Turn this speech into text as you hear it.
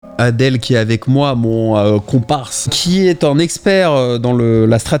Adèle qui est avec moi, mon comparse, qui est un expert dans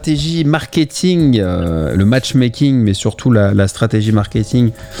la stratégie marketing, le matchmaking, mais surtout la stratégie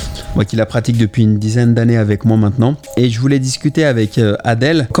marketing, moi qui la pratique depuis une dizaine d'années avec moi maintenant. Et je voulais discuter avec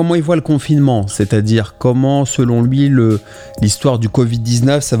Adèle comment il voit le confinement, c'est-à-dire comment, selon lui, l'histoire du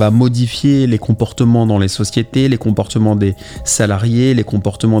Covid-19, ça va modifier les comportements dans les sociétés, les comportements des salariés, les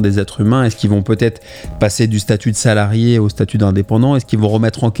comportements des êtres humains. Est-ce qu'ils vont peut-être passer du statut de salarié au statut d'indépendant? Est-ce qu'ils vont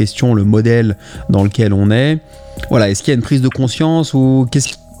remettre en question le modèle dans lequel on est? Voilà, est-ce qu'il y a une prise de conscience ou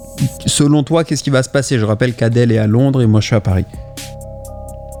selon toi, qu'est-ce qui va se passer? Je rappelle qu'Adèle est à Londres et moi je suis à Paris.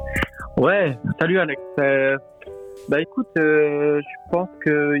 Ouais, salut Alex. Écoute, je pense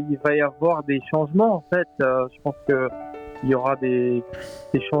qu'il va y avoir des changements en fait. Je pense qu'il y aura des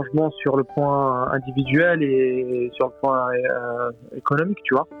changements sur le point individuel et sur le point économique,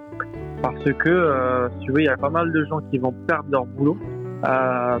 tu vois. Parce que, si tu veux, il y a pas mal de gens qui vont perdre leur boulot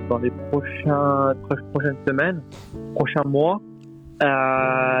dans les prochaines semaines, prochains mois.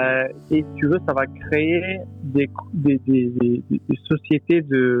 Et si tu veux, ça va créer des sociétés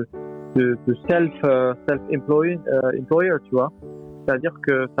de self-employer, tu vois. C'est-à-dire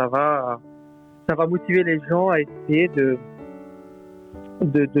que ça va motiver les gens à essayer de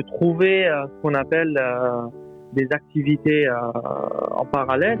trouver ce qu'on appelle des activités en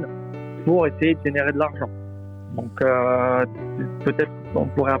parallèle pour essayer de générer de l'argent. Donc peut-être on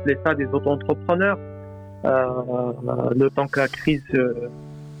pourrait appeler ça des auto-entrepreneurs le temps que la crise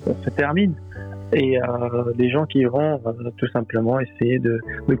se termine. Et des gens qui vont tout simplement essayer de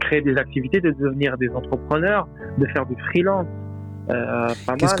créer des activités, de devenir des entrepreneurs, de faire du freelance.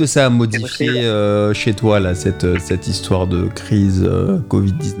 Qu'est-ce que ça a modifié chez toi, là, cette histoire de crise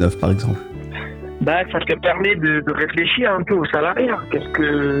Covid-19, par exemple? Ça te permet de réfléchir un peu au salariat.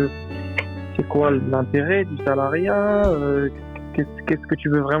 C'est quoi l'intérêt du salariat? Qu'est-ce que tu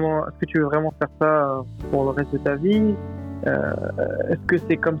veux vraiment? Est-ce que tu veux vraiment faire ça pour le reste de ta vie? Est-ce que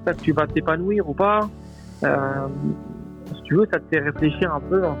c'est comme ça que tu vas t'épanouir ou pas? Si tu veux, ça te fait réfléchir un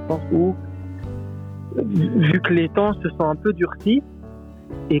peu dans le sens où, vu que les temps se sont un peu durcis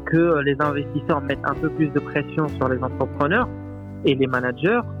et que les investisseurs mettent un peu plus de pression sur les entrepreneurs et les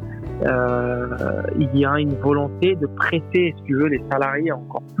managers, il y a une volonté de presser, si tu veux, les salariés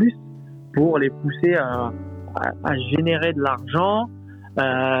encore plus pour les pousser à générer de l'argent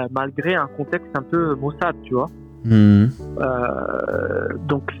malgré un contexte un peu maussade, tu vois.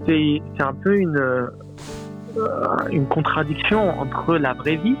 Donc c'est un peu une contradiction entre la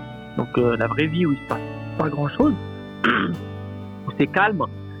vraie vie, donc la vraie vie où il se passe pas grand chose, où c'est calme,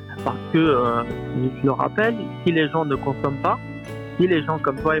 parce que je le rappelle, si les gens ne consomment pas, si les gens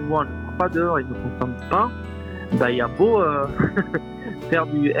comme toi et moi ne sont pas dehors et ne consomment pas, il y a beau faire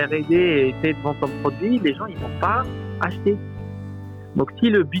du R&D et essayer de vendre ton produit, les gens ils vont pas acheter. Donc si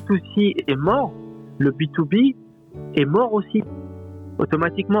le B2C est mort, le B2B est mort aussi,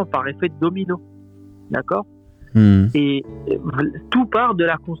 automatiquement, par effet de domino. D'accord? Et tout part de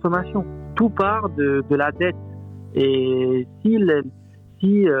la consommation, tout part de la dette. Et si le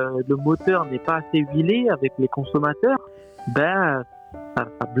moteur n'est pas assez huilé avec les consommateurs, ça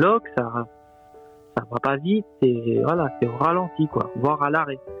bloque, ça va pas vite, c'est au ralenti, quoi, voire à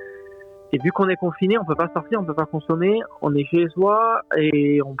l'arrêt. Et vu qu'on est confiné, on peut pas sortir, on peut pas consommer, on est chez soi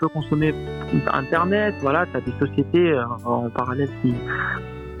et on peut consommer Internet. Voilà, t'as des sociétés en parallèle qui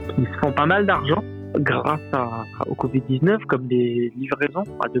se font pas mal d'argent grâce au Covid-19, comme les livraisons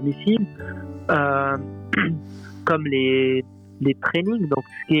à domicile, comme les trainings, donc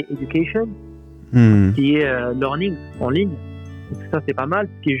ce qui est education, ce qui est learning en ligne. Donc ça c'est pas mal,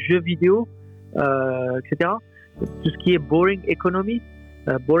 ce qui est jeux vidéo, etc. Tout ce qui est boring economy,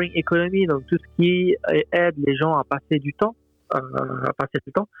 donc tout ce qui aide les gens à passer du temps,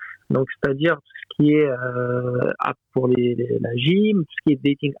 donc c'est-à-dire tout ce qui est app pour la gym, tout ce qui est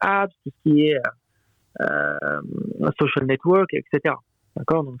dating apps, tout ce qui est social network, etc.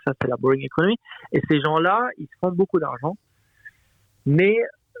 D'accord, donc ça c'est la boring economy. Et ces gens-là, ils se font beaucoup d'argent, mais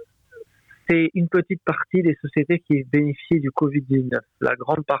c'est une petite partie des sociétés qui bénéficient du Covid-19. La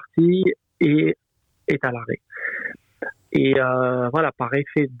grande partie est à l'arrêt. Et par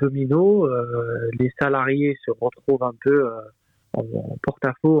effet domino, les salariés se retrouvent un peu en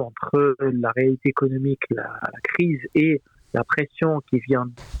porte-à-faux entre la réalité économique, la crise et la pression qui vient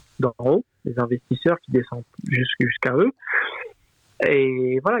d'en haut, les investisseurs qui descendent jusqu'à eux.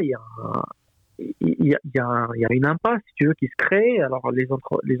 Et voilà, il y a une impasse, si tu veux, qui se crée. Alors les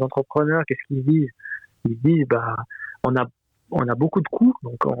entrepreneurs, qu'est-ce qu'ils disent? Ils disent on a beaucoup de coûts,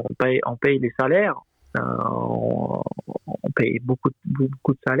 donc on paye les salaires. On paye beaucoup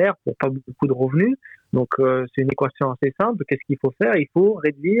de salaires pour pas beaucoup de revenus. Donc, c'est une équation assez simple. Qu'est-ce qu'il faut faire? Il faut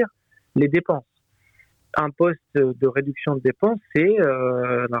réduire les dépenses. Un poste de réduction de dépenses, c'est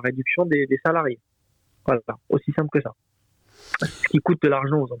la réduction des salariés. Voilà, aussi simple que ça. Ce qui coûte de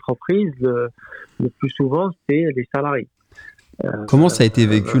l'argent aux entreprises, le plus souvent, c'est les salariés. Comment ça a été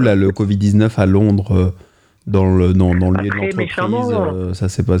vécu là, le Covid-19 à Londres dans le lieu de l'entreprise, ça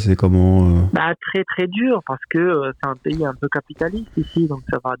s'est passé comment Très très dur, parce que c'est un pays un peu capitaliste ici, donc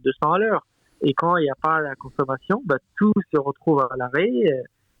ça va à 200 à l'heure. Et quand il n'y a pas la consommation, tout se retrouve à l'arrêt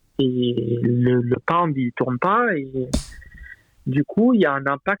et le pound il tourne pas, et du coup il y a un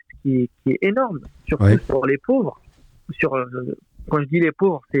impact qui est énorme, surtout sur les pauvres. Quand je dis les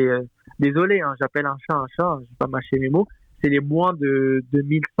pauvres, c'est désolé, j'appelle un chat, je vais pas mâcher mes mots. C'est les moins de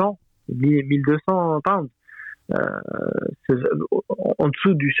 1100, 1200 pounds. En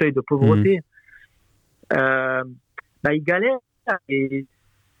dessous du seuil de pauvreté. Ils galèrent. Et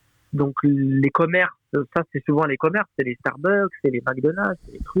donc, les commerces, ça, c'est souvent les commerces, c'est les Starbucks, c'est les McDonald's,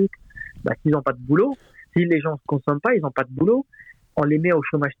 c'est les trucs. S'ils n'ont pas de boulot, si les gens ne consomment pas, ils n'ont pas de boulot, on les met au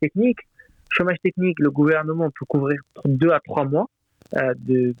chômage technique. Chômage technique, le gouvernement peut couvrir 2 à 3 mois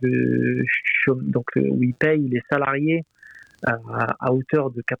donc, où il paye les salariés à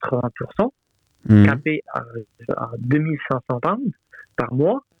hauteur de 80%, capé à 2500 pounds par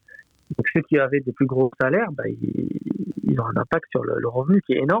mois. Donc ceux qui avaient des plus gros salaires, ils ont un impact sur le revenu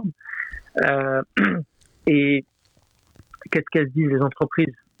qui est énorme. Et qu'est-ce qu'elles se disent les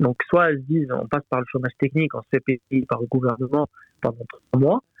entreprises? Donc soit elles se disent on passe par le chômage technique, on se fait payer par le gouvernement pendant 3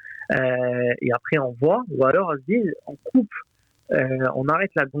 mois, et après on voit, ou alors elles se disent on coupe, on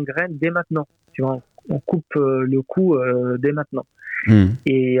arrête la gangrène dès maintenant. Tu vois, on coupe le coût dès maintenant.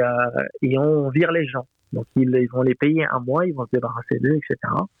 Et on vire les gens. Donc ils vont les payer un mois, ils vont se débarrasser d'eux, etc.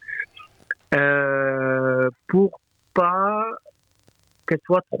 Pour pas qu'elles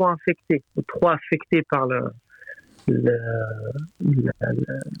soient trop infectées, ou trop affectées par la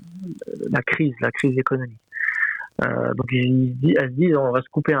crise économique. Donc elles se disent on va se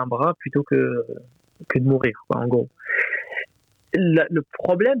couper un bras plutôt que de mourir, en gros. Le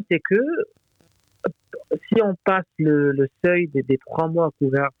problème, c'est que si on passe le seuil des 3 mois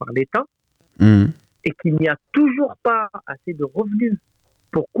couverts par l'État, et qu'il n'y a toujours pas assez de revenus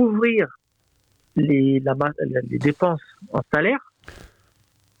pour couvrir les dépenses en salaire,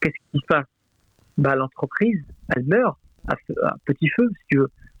 qu'est-ce qui se passe? L'entreprise, elle meurt à petit feu, si tu veux.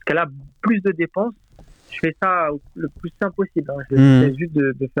 Parce qu'elle a plus de dépenses. Je fais ça le plus simple possible. Je vais essayer juste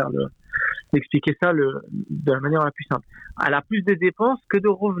d'expliquer ça de la manière la plus simple. Elle a plus de dépenses que de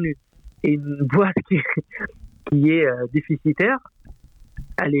revenus. Et une boîte qui est déficitaire,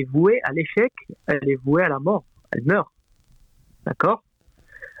 elle est vouée à l'échec, elle est vouée à la mort, elle meurt. D'accord?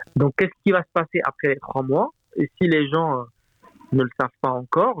 Donc, qu'est-ce qui va se passer après les 3 mois? Et si les gens ne le savent pas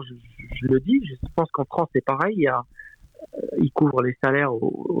encore, je le dis, je pense qu'en France, c'est pareil, ils couvrent les salaires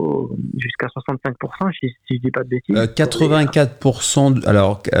jusqu'à 65%, si je dis pas de bêtises.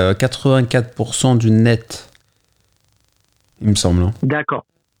 84% du net, il me semble. D'accord.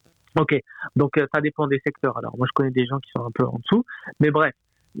 Ok, donc ça dépend des secteurs. Alors moi je connais des gens qui sont un peu en dessous, mais bref,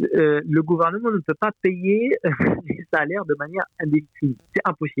 le gouvernement ne peut pas payer les salaires de manière indéfinie, c'est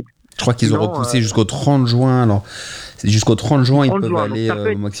impossible. Je crois qu'ils ont repoussé jusqu'au 30 juin. Alors jusqu'au 30 juin, ils peuvent aller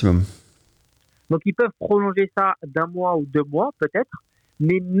au maximum. Donc ils peuvent prolonger ça d'1 mois ou 2 mois peut-être,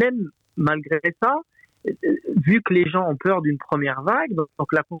 mais même malgré ça, vu que les gens ont peur d'une première vague,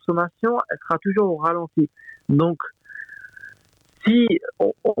 donc la consommation elle sera toujours au ralenti. Donc si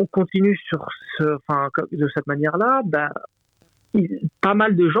on continue de cette manière-là, pas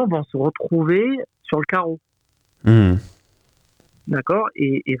mal de gens vont se retrouver sur le carreau. D'accord?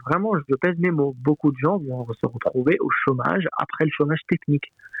 Et vraiment, je pèse mes mots. Beaucoup de gens vont se retrouver au chômage après le chômage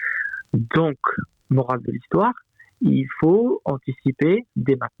technique. Donc, morale de l'histoire, il faut anticiper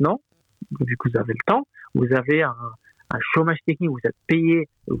dès maintenant, vu que vous avez le temps, vous avez un chômage technique, vous êtes payé,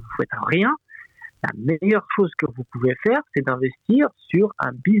 vous ne faites rien. La meilleure chose que vous pouvez faire, c'est d'investir sur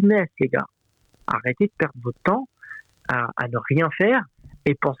un business, les gars. Arrêtez de perdre votre temps à ne rien faire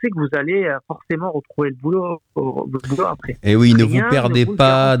et pensez que vous allez forcément retrouver le boulot après. Et oui, ne vous perdez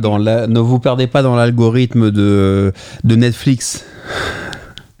pas dans l'algorithme de Netflix.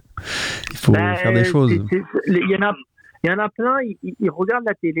 Il faut faire des choses. Il y en a plein, ils regardent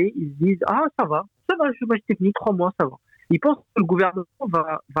la télé, ils se disent « Ah, ça va, chômage technique, 3 mois, ça va ». Ils pensent que le gouvernement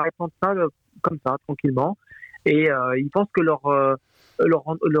va répondre ça comme ça, tranquillement. Et ils pensent que leur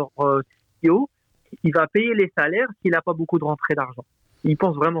CEO, il va payer les salaires s'il n'a pas beaucoup de rentrée d'argent. Ils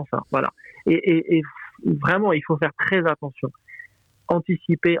pensent vraiment ça, voilà. Et vraiment, il faut faire très attention.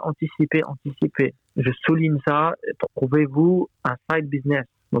 Anticiper. Je souligne ça. Trouvez-vous un side business.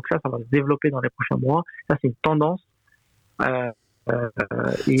 Donc ça va se développer dans les prochains mois. Ça, c'est une tendance. Ça,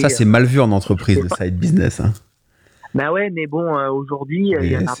 c'est mal vu en entreprise, le side business. Hein. Ben ouais, mais bon, aujourd'hui,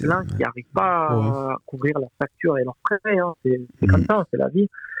 il y en a plein qui n'arrivent pas à couvrir leurs factures et leurs frais. Hein. C'est comme ça, c'est la vie.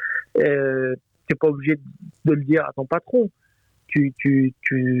 Tu n'es pas obligé de le dire à ton patron. Tu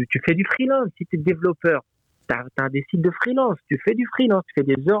fais du freelance. Si tu es développeur, tu as des sites de freelance. Tu fais du freelance, tu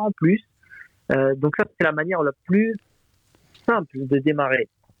fais des heures en plus. Donc ça, c'est la manière la plus simple de démarrer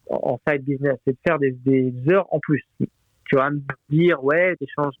en side business. C'est de faire des heures en plus. Tu vas me dire, ouais, tu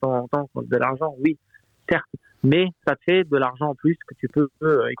échanges ton temps contre de l'argent. Oui, certes. Mais ça te fait de l'argent en plus que tu peux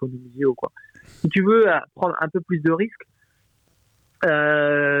économiser ou quoi. Si tu veux prendre un peu plus de risques,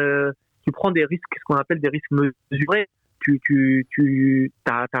 tu prends des risques, ce qu'on appelle des risques mesurés. Tu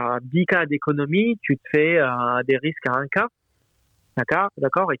as 10 cas d'économie, tu te fais des risques à 1 cas,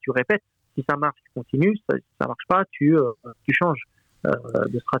 d'accord, et tu répètes. Si ça marche, tu continues. Si ça marche pas, tu changes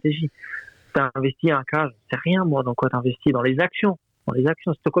de stratégie. Tu as investi un cas, je sais rien moi, dans quoi tu investis? Dans les actions. Dans les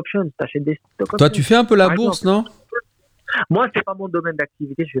actions, stock options, tu achètes des stock options. Toi, tu fais un peu la bourse, non? Moi, c'est pas mon domaine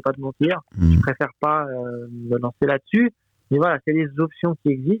d'activité, je vais pas te mentir. Je préfère pas me lancer là-dessus. Mais voilà, c'est les options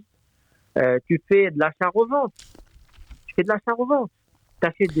qui existent. Tu fais de l'achat-revente. Tu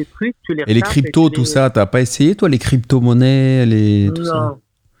achètes des trucs, tu les Et les cryptos, tout ça, t'as pas essayé, toi, les crypto-monnaies, tout ça?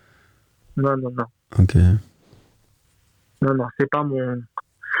 Non. Ok. Non, c'est pas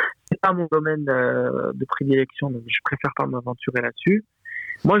mon domaine de prédilection, donc je préfère pas m'aventurer là-dessus.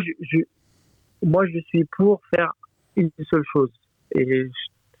 Moi, je suis pour faire une seule chose. Et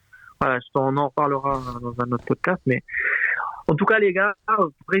voilà, on en reparlera dans un autre podcast, mais en tout cas, les gars,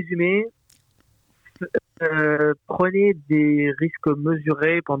 pour résumer, prenez des risques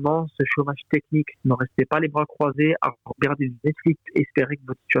mesurés pendant ce chômage technique. Ne restez pas les bras croisés à regarder Netflix et espérer que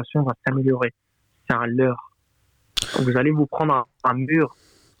votre situation va s'améliorer. C'est un leurre. Vous allez vous prendre un mur.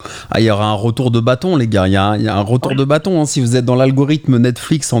 Ah, il y aura un retour de bâton, les gars. Il y a un retour de bâton. Hein, si vous êtes dans l'algorithme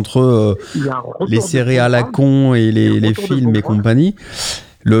Netflix entre les séries à la con et les films et compagnie,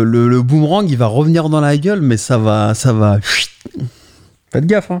 le boomerang, il va revenir dans la gueule, mais ça va. Faites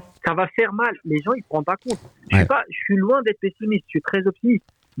gaffe. Hein. Ça va faire mal. Les gens, ils ne se rendent pas compte. Je suis loin d'être pessimiste. Je suis très optimiste.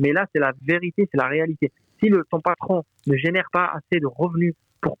 Mais là, c'est la vérité, c'est la réalité. Si ton patron ne génère pas assez de revenus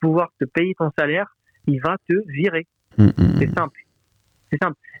pour pouvoir te payer ton salaire, il va te virer. C'est simple.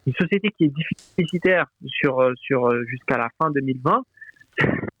 Une société qui est déficitaire jusqu'à la fin 2020,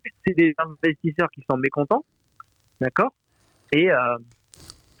 c'est des investisseurs qui sont mécontents, d'accord? Et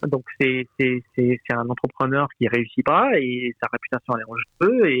donc c'est un entrepreneur qui réussit pas et sa réputation elle est en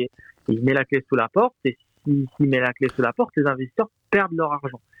jeu et il met la clé sous la porte. Et s'il met la clé sous la porte, les investisseurs perdent leur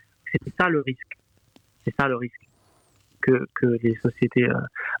argent. C'est ça le risque. Que les sociétés.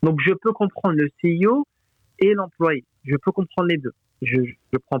 Donc je peux comprendre le CIO et l'employé. Je peux comprendre les deux. Je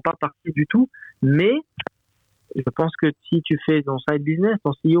ne prends pas parti du tout, mais je pense que si tu fais ton side business,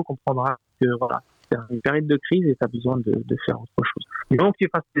 ton CEO comprendra que voilà, c'est une période de crise et tu as besoin de faire autre chose. Et donc tu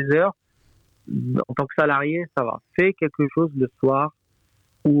fasses tes heures, en tant que salarié, ça va. Fais quelque chose le soir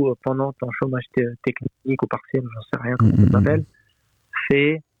ou pendant ton chômage technique ou partiel, j'en sais rien comment ça s'appelle.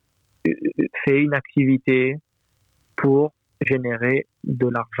 Fais une activité pour générer de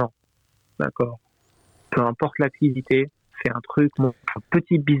l'argent. D'accord? Peu importe l'activité, fais un truc, un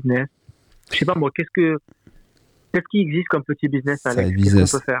petit business. Je sais pas moi, qu'est-ce qui existe comme petit business, Alex? Qu'est-ce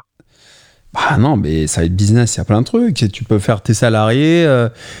qu'on peut faire? Bah non, mais ça va être business, il y a plein de trucs. Tu peux faire tes salariés,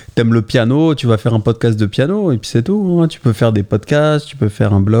 t'aimes le piano, tu vas faire un podcast de piano et puis c'est tout. Hein. Tu peux faire des podcasts, tu peux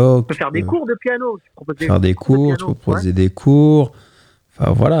faire un blog. Tu peux faire des cours de piano. Tu peux proposer des cours.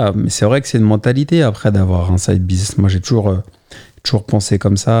 Enfin voilà, mais c'est vrai que c'est une mentalité après d'avoir un side business. Moi j'ai toujours pensé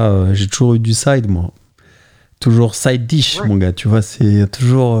comme ça, j'ai toujours eu du side moi. Toujours side dish mon gars, tu vois, c'est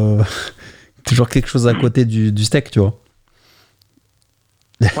toujours quelque chose à côté du steak, tu vois.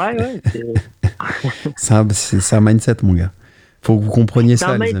 Ouais. C'est un mindset, mon gars. Faut que vous compreniez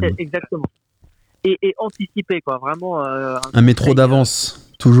ça, les amis. Exactement. Et anticiper, quoi. Vraiment. Un métro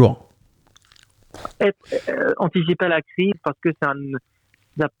d'avance, toujours. Anticiper la crise parce que ça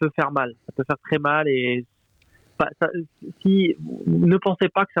peut faire mal. Ça peut faire très mal. Et ne pensez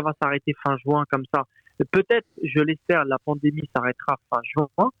pas que ça va s'arrêter fin juin comme ça. Peut-être, je l'espère, la pandémie s'arrêtera fin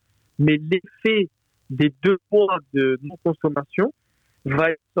juin, mais l'effet des 2 mois de non-consommation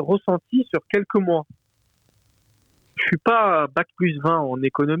va être ressenti sur quelques mois. Je suis pas bac plus 20 en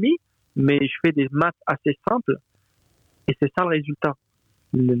économie, mais je fais des maths assez simples et c'est ça le résultat.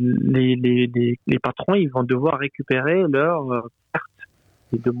 Les patrons, ils vont devoir récupérer leur perte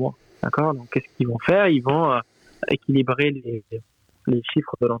des 2 mois. D'accord? Donc, qu'est-ce qu'ils vont faire? Ils vont équilibrer les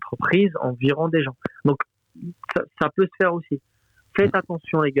chiffres de l'entreprise en virant des gens. Donc, ça peut se faire aussi. Faites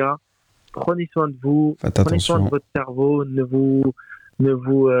attention, les gars. Prenez soin de vous. Prenez soin de votre cerveau. Ne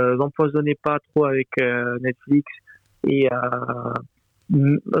vous empoisonnez pas trop avec Netflix et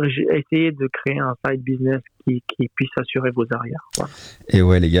essayez de créer un side business qui puisse assurer vos arrières. Voilà. Et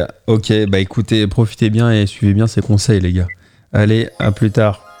ouais, les gars. Ok, bah écoutez, profitez bien et suivez bien ces conseils, les gars. Allez, à plus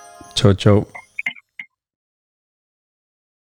tard. Ciao, ciao.